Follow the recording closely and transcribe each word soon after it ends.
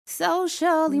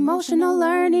Social, emotional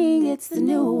learning, it's the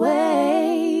new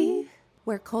wave,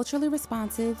 where culturally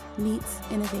responsive meets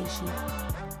innovation.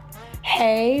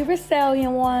 Hey,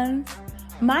 Resilient ones.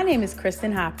 My name is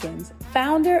Kristen Hopkins,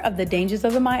 founder of the Dangers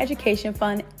of the Mind Education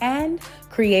Fund and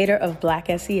creator of Black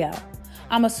SEL.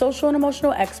 I'm a social and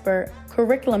emotional expert,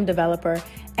 curriculum developer,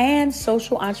 and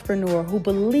social entrepreneur who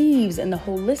believes in the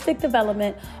holistic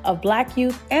development of Black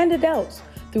youth and adults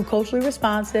through culturally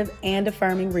responsive and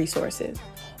affirming resources.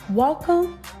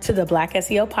 Welcome to the Black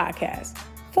SEL podcast,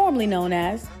 formerly known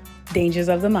as Dangers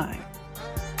of the Mind.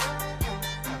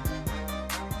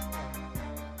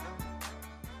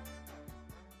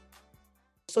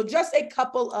 So just a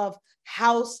couple of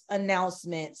house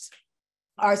announcements.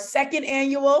 Our second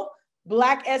annual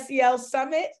Black SEL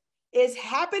Summit is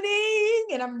happening,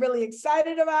 and I'm really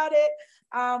excited about it.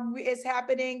 It's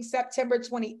happening September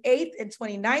 28th and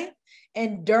 29th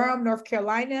in Durham, North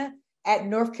Carolina at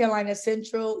North Carolina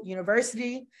Central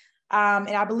University. And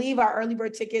I believe our early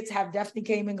bird tickets have definitely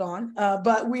came and gone,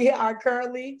 but we are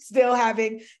currently still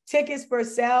having tickets for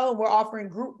sale. We're offering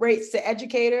group rates to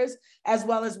educators, as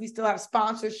well as we still have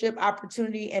sponsorship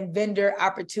opportunity and vendor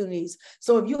opportunities.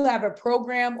 So if you have a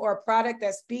program or a product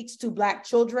that speaks to Black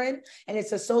children and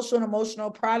it's a social and emotional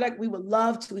product, we would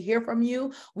love to hear from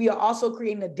you. We are also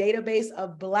creating a database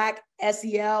of Black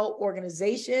SEL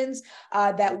organizations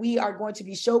that we are going to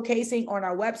be showcasing on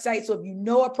our website. So if you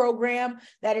know a program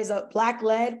that is a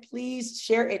Black-led, please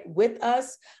share it with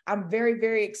us. I'm very,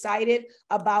 very excited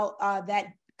about that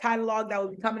catalog that will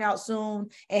be coming out soon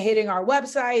and hitting our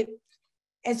website.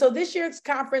 And so this year's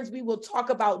conference, we will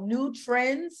talk about new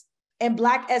trends in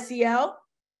Black SEL,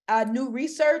 new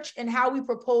research, and how we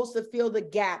propose to fill the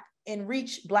gap and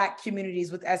reach Black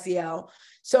communities with SEL.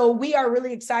 So we are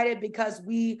really excited because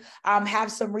we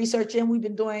have some research in. We've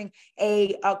been doing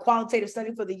a qualitative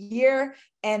study for the year,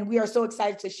 and we are so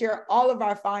excited to share all of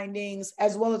our findings,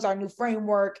 as well as our new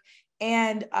framework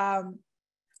and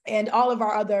all of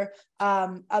our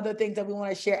other things that we want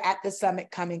to share at the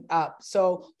summit coming up.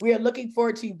 So we are looking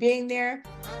forward to you being there.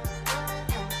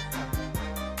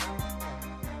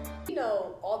 You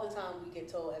know, all the time we get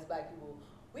told as Black people,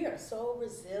 we are so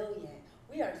resilient.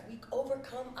 We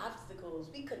overcome obstacles.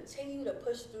 We continue to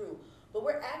push through, but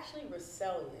we're actually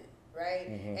resilient, right?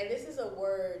 Mm-hmm. And this is a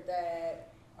word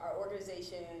that our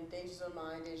organization, Dangers of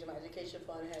Mind, Dangers of Mind Education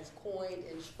Fund, has coined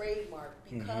and trademarked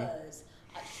because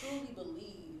I truly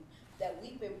believe that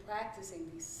we've been practicing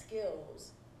these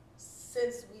skills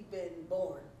since we've been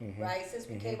born, right? Since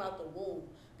we came out the womb,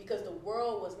 because the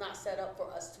world was not set up for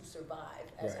us to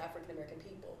survive as African American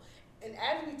people. And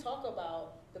as we talk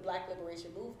about the Black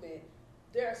Liberation Movement,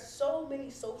 there are so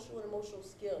many social and emotional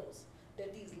skills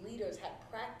that these leaders have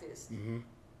practiced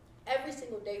every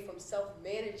single day, from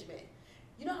self-management.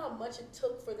 You know how much it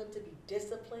took for them to be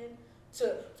disciplined,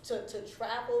 to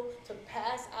travel, to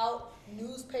pass out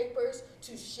newspapers,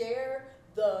 to share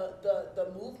the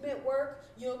movement work,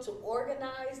 you know, to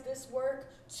organize this work,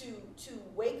 to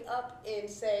wake up and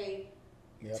say,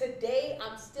 today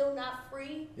I'm still not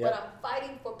free, but I'm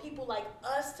fighting for people like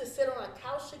us to sit on a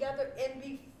couch together and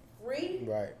be free.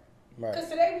 Right. Because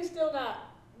today we still not.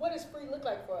 What does free look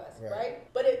like for us,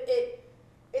 right? But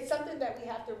it's something that we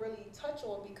have to really touch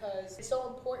on, because it's so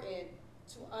important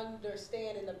to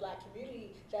understand in the Black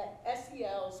community that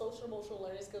SEL, social emotional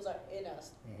learning skills, are in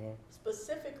us.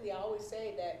 Specifically, I always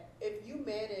say that if you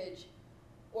manage,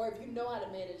 or if you know how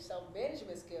to manage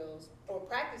self-management skills or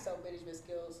practice self-management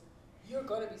skills, you're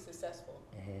going to be successful,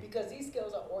 because these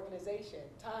skills are organization,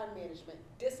 time management,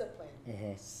 discipline,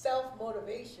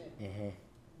 self-motivation.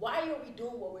 Why are we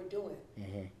doing what we're doing?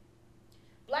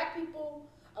 Black people,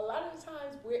 a lot of the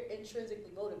times, we're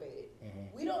intrinsically motivated.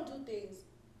 We don't do things,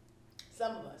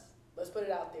 some of us, let's put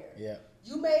it out there.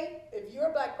 You may, if you're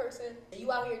a Black person and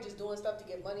you out here just doing stuff to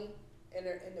get money and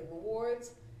the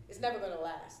rewards, it's never going to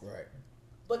last. Right.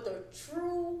 But the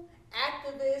true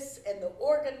activists and the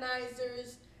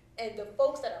organizers and the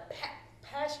folks that are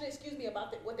passionate,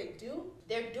 about what they do,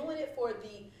 they're doing it for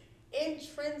the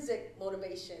intrinsic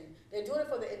motivation. They're doing it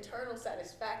for the internal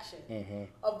satisfaction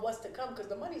of what's to come, because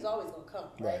the money's always going to come,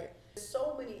 right? There's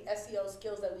so many SEL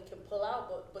skills that we can pull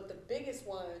out, but the biggest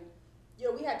one, you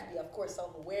know, we had to be, of course,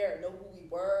 self-aware, know who we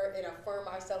were, and affirm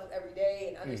ourselves every day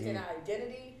and understand our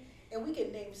identity. And we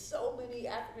can name so many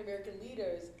African-American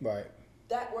leaders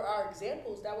that were our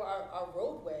examples, that were our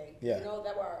roadway, you know,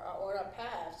 that were on our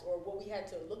paths, or what we had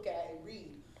to look at and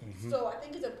read. So I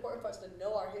think it's important for us to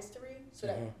know our history so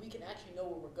that we can actually know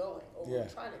where we're going, or where we're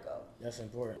trying to go. That's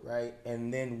important, right?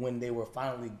 And then when they were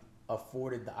finally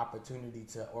afforded the opportunity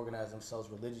to organize themselves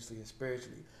religiously and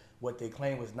spiritually, what they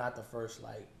claimed was not the first,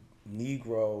 like,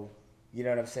 Negro you know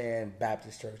what I'm saying,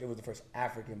 Baptist church. It was the first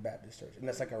African Baptist church. And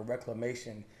that's like a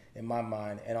reclamation in my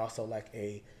mind, and also like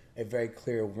a very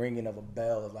clear ringing of a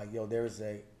bell of like, yo, there's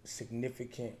a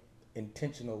significant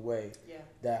intentional way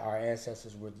that our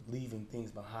ancestors were leaving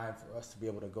things behind for us to be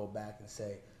able to go back and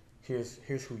say, here's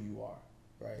who you are,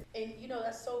 right? And you know,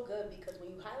 that's so good, because when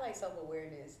you highlight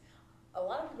self-awareness, a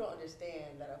lot of people don't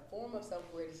understand that a form of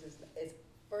self-awareness is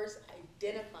first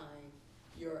identifying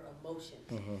your emotions.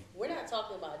 We're not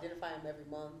talking about identifying them every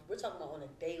month. We're talking about on a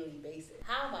daily basis.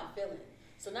 How am I feeling?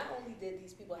 So not only did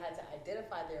these people have to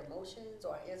identify their emotions,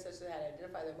 or our ancestors had to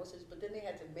identify their emotions, but then they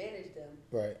had to manage them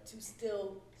to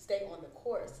still stay on the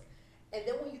course. And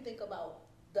then when you think about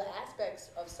the aspects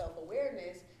of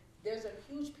self-awareness, there's a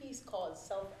huge piece called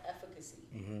self-efficacy.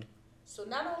 So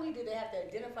not only did they have to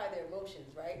identify their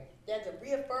emotions, right? They had to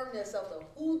reaffirm themselves of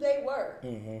who they were.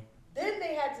 Then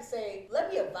they had to say, let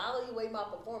me evaluate my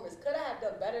performance. Could I have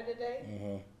done better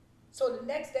today? So the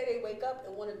next day they wake up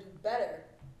and want to do better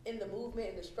in the movement,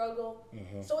 in the struggle.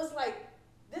 So it's like,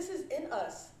 this is in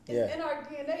us. It's in our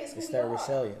DNA. It's who we that are.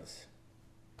 resilience.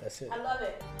 That's it. I love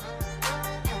it.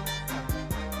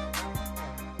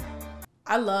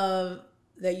 I love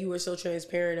that you were so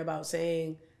transparent about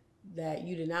saying that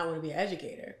you did not want to be an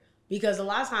educator, because a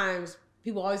lot of times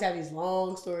people always have these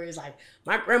long stories like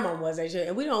my grandma was educated,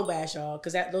 and we don't bash y'all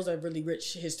because those are really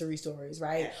rich history stories,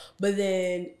 right? But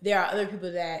then there are other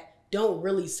people that don't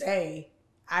really say,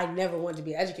 I never wanted to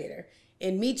be an educator.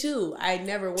 And me too, I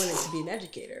never wanted to be an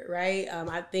educator, right?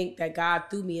 I think that God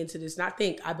threw me into this,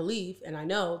 I believe, and I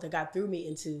know that God threw me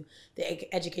into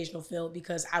the educational field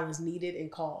because I was needed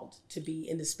and called to be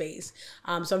in the space.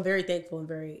 So I'm very thankful and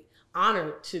very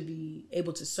honored to be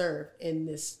able to serve in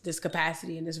this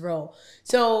capacity, in this role.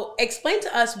 So explain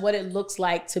to us what it looks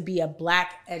like to be a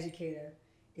Black educator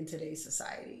in today's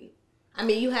society. I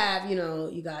mean, you have,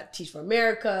 you got Teach for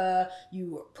America, you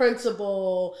were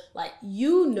principal, like,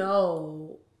 the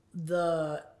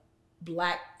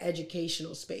Black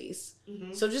educational space.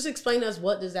 So just explain to us,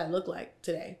 what does that look like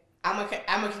today? I'm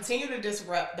gonna continue to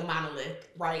disrupt the monolith,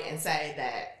 right, and say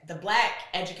that the Black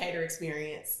educator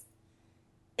experience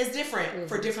is different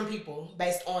for different people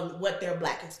based on what their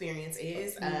Black experience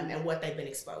is and what they've been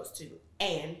exposed to.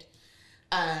 And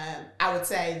I would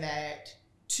say that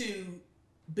to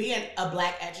being a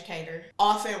Black educator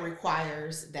often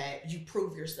requires that you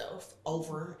prove yourself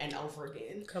over and over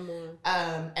again. Come on.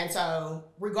 And so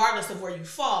regardless of where you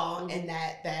fall in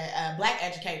that Black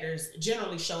educators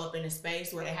generally show up in a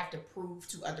space where they have to prove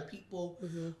to other people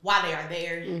why they are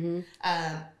there,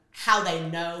 how they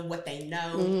know what they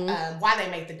know, why they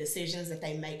make the decisions that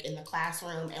they make in the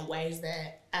classroom in ways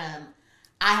that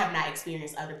I have not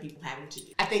experienced other people having to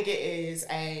do. I think it is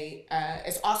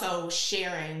it's also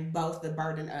sharing both the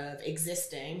burden of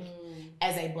existing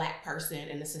as a Black person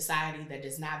in a society that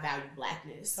does not value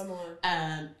Blackness. Come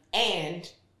on.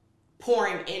 And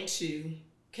pouring into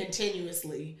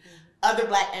continuously other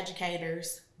Black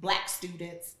educators, Black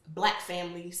students, Black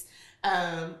families,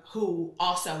 who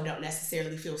also don't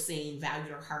necessarily feel seen,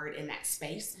 valued, or heard in that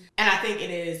space. And I think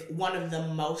it is one of the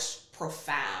most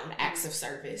profound acts of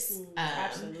service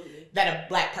that a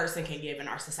Black person can give in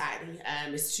our society,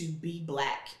 is to be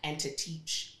Black and to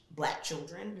teach Black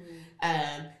children,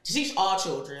 to teach all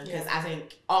children, because I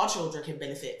think all children can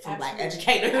benefit from Black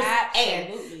educators.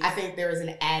 And I think there is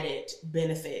an added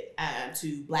benefit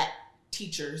to Black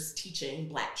teachers teaching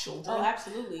Black children. Oh,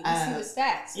 absolutely. We see the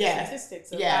stats, the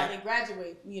statistics of how they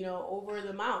graduate, over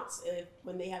the amounts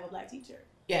when they have a Black teacher.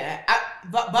 Yeah,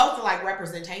 both like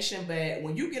representation, but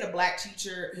when you get a Black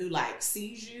teacher who like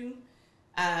sees you,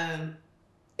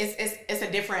 it's a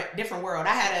different world.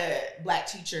 I had a Black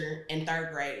teacher in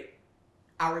 3rd grade.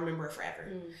 I'll remember it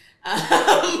forever.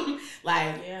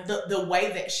 The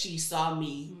way that she saw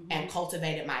me and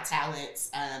cultivated my talents,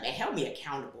 and held me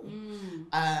accountable,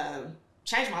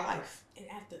 changed my life. And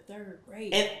after 3rd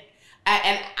grade, and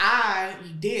I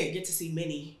did get to see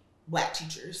many Black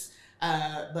teachers.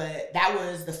 But that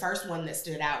was the first one that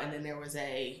stood out, and then there was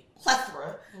a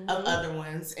plethora of other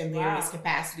ones in various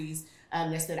capacities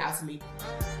that stood out to me.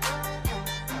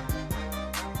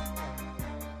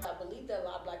 I believe that a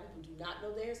lot of Black people do not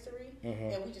know their history,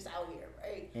 and we just out here,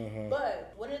 right?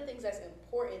 But one of the things that's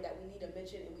important that we need to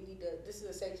mention, and this is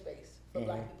a safe space for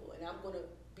Black people, and I'm going to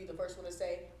be the first one to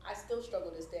say, I still struggle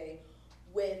this day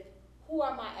with who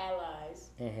are my allies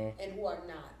and who are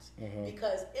not.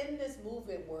 Because in this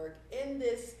movement work, in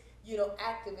this,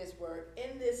 activist work,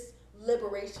 in this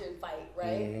liberation fight,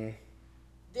 right?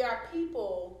 There are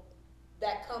people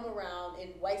that come around,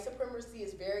 and white supremacy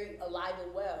is very alive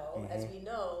and well, as we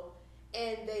know,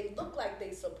 and they look like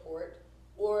they support,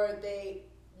 or they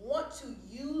want to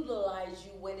utilize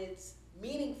you when it's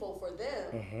meaningful for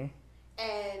them.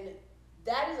 And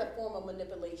that is a form of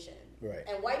manipulation. Right.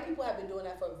 And white people have been doing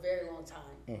that for a very long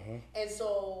time. And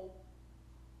so,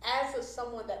 as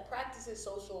someone that practices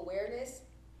social awareness,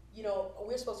 you know,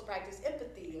 we're supposed to practice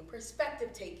empathy and perspective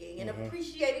taking and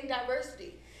appreciating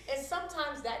diversity. And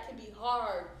sometimes that can be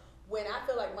hard when I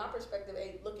feel like my perspective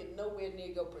ain't looking nowhere near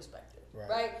your perspective,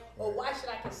 right? Or why should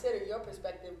I consider your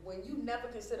perspective when you never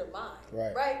consider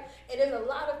mine, right? And there's a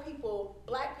lot of people,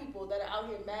 black people, that are out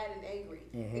here mad and angry,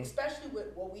 especially with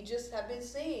what we just have been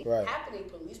seeing happening.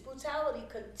 Police brutality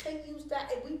continues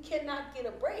that, and we cannot get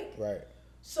a break. Right.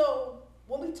 So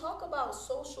when we talk about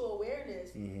social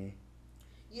awareness,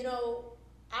 you know,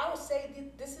 I would say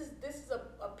this is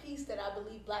a piece that I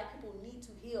believe black people need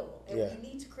to heal, and we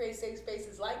need to create safe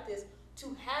spaces like this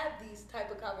to have these type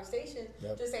of conversations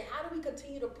to say, how do we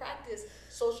continue to practice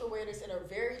social awareness in a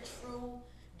very true,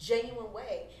 genuine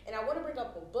way? And I want to bring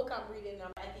up a book I'm reading.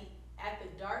 At the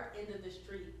Dark End of the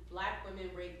Street, Black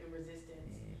Women, Rape, and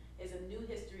Resistance is a new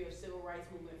history of civil rights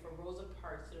movement from Rosa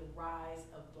Parks to the rise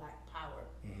of Black power.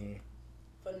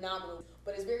 Phenomenal,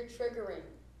 but it's very triggering.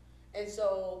 And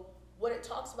so what it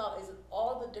talks about is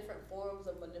all the different forms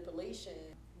of manipulation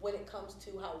when it comes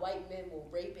to how white men were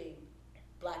raping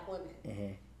black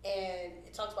women. And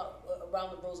it talks about around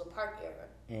the Rosa Parks era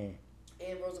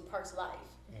and Rosa Parks' life.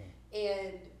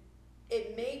 And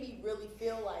it made me really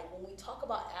feel like when we talk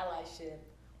about allyship,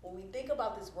 when we think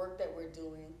about this work that we're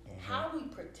doing, how do we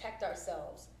protect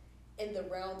ourselves in the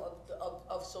realm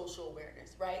of social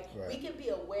awareness, right? We can be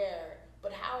aware,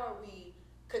 but how are we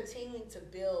continuing to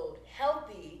build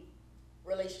healthy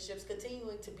relationships,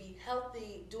 continuing to be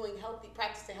healthy,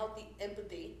 practicing healthy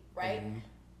empathy, right?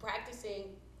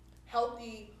 Practicing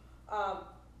healthy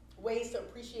ways to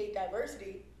appreciate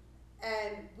diversity,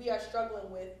 and we are struggling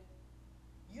with,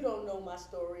 you don't know my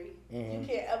story, you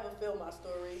can't ever feel my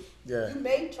story. You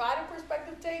may try to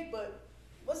perspective take, but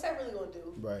what's that really gonna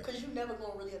do? Because you're never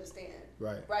gonna really understand.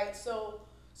 Right? So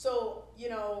you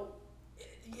know,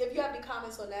 if you have any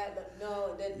comments on that, let me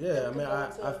know. And then I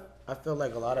mean, I feel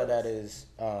like a lot of that is,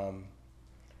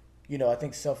 you know, I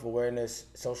think self-awareness,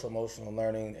 social emotional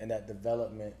learning, and that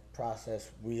development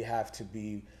process, we have to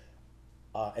be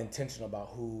intentional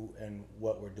about who and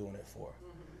what we're doing it for.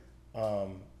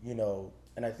 You know,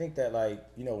 and I think that, like,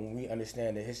 you know, when we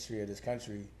understand the history of this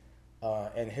country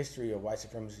and history of white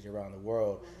supremacy around the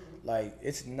world, like,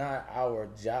 it's not our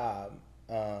job,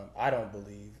 I don't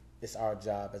believe, it's our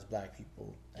job as black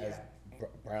people, as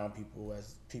brown people,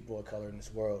 as people of color in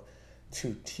this world,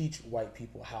 to teach white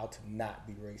people how to not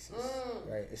be racist,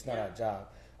 right? It's not our job.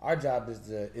 Our job is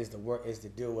to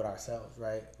deal with ourselves,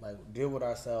 right? Like, deal with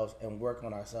ourselves and work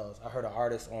on ourselves. I heard an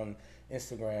artist on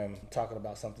Instagram talking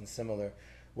about something similar,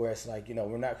 where it's like, you know,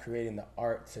 we're not creating the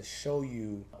art to show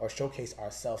you or showcase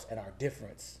ourselves and our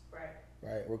difference,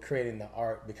 right? We're creating the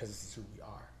art because this is who we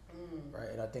are. Right,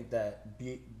 and I think that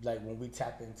like when we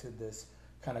tap into this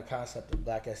kind of concept of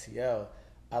Black SEL,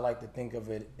 I like to think of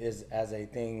it as a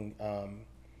thing,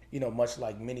 you know, much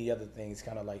like many other things,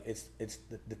 kind of like it's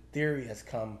the theory has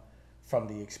come from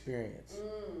the experience,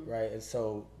 right? And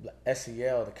so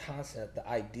SEL, the concept, the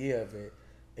idea of it,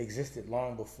 existed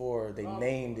long before they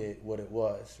named it what it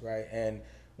was, right? And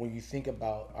when you think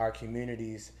about our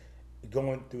communities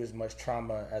going through as much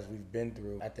trauma as we've been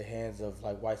through at the hands of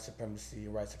like white supremacy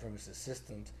and white supremacist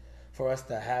systems, for us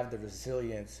to have the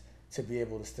resilience to be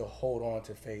able to still hold on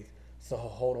to faith, still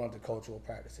hold on to cultural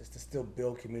practices, to still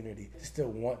build community, to still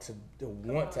want to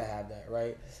have that,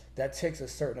 right? That takes a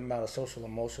certain amount of social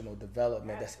emotional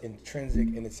development that's intrinsic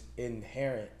and it's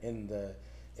inherent in the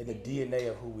DNA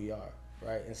of who we are,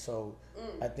 right? And so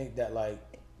I think that, like,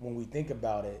 when we think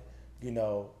about it, you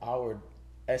know, our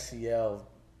SEL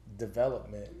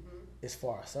development is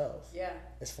for ourselves.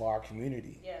 It's for our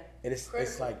community. And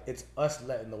it's like, it's us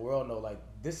letting the world know, like,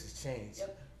 this has changed.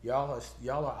 Y'all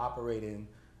are operating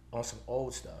on some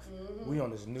old stuff. We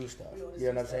on this new stuff. You know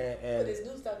what I'm saying? And but this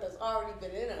new stuff that's already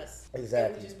been in us.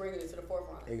 Exactly. And we just bringing it to the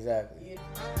forefront. Exactly.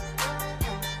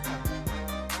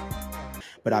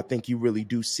 But I think you really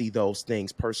do see those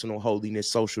things: personal holiness,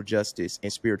 social justice,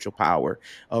 and spiritual power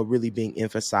really being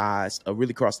emphasized really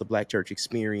across the Black church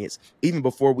experience, even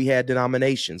before we had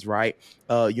denominations, right?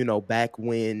 You know, back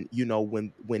when, you know,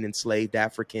 when enslaved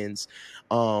Africans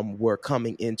were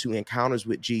coming into encounters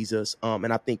with Jesus.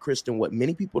 And I think, Kristen, what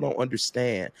many people don't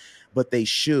understand, but they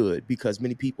should, because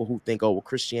many people who think, oh, well,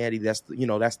 Christianity, that's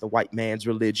the white man's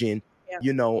religion.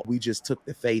 You know, we just took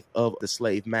the faith of the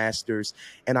slave masters.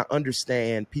 And I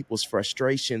understand people's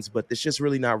frustrations, but it's just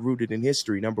really not rooted in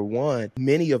history. Number one,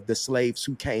 many of the slaves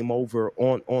who came over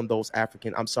on those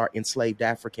enslaved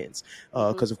Africans,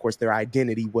 because of course their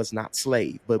identity was not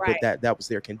slave, but that was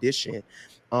their condition.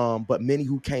 But many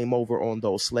who came over on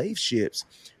those slave ships,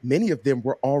 many of them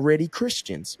were already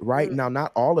Christians, right? Now,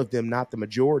 not all of them, not the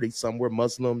majority. Some were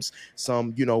Muslims,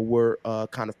 some, you know, were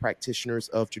kind of practitioners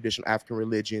of traditional African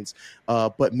religions,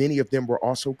 but many of them were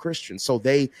also Christians. So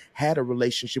they had a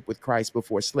relationship with Christ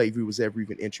before slavery was ever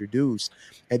even introduced.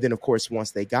 And then, of course,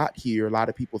 once they got here, a lot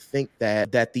of people think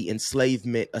that the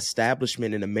enslavement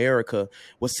establishment in America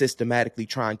was systematically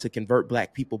trying to convert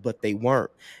Black people, but they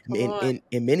weren't.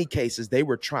 In many cases, they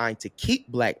were trying to keep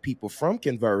Black people from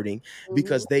converting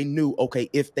because they knew, okay,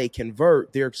 if they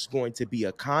convert, there's going to be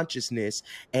a consciousness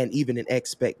and even an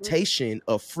expectation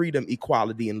of freedom,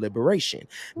 equality, and liberation.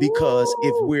 Because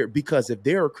if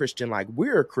they're a Christian like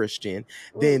we're a Christian,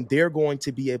 then they're going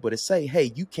to be able to say,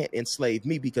 hey, you can't enslave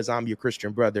me because I'm your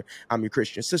Christian brother, I'm your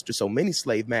Christian sister. So many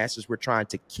slave masters were trying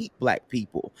to keep Black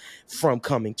people from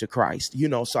coming to Christ, you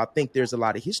know. So I think there's a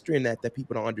lot of history in that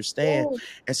people don't understand.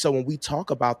 And so when we talk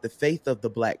about the faith of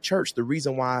the Black church, the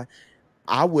reason why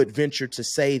I would venture to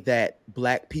say that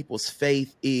Black people's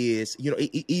faith is, you know,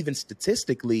 even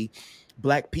statistically,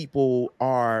 Black people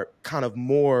are kind of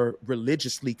more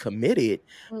religiously committed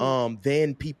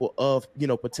than people of, you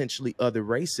know, potentially other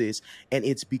races. And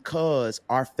it's because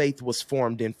our faith was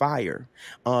formed in fire,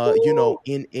 you know,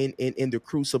 in the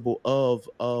crucible of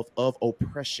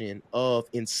oppression, of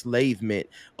enslavement,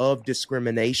 of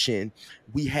discrimination.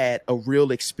 We had a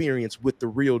real experience with the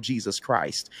real Jesus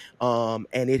Christ. And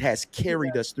it has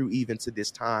carried us through even to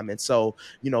this time. And so,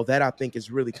 you know, that I think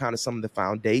is really kind of some of the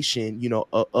foundation, you know,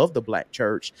 of the Black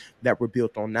church that we're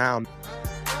built on now.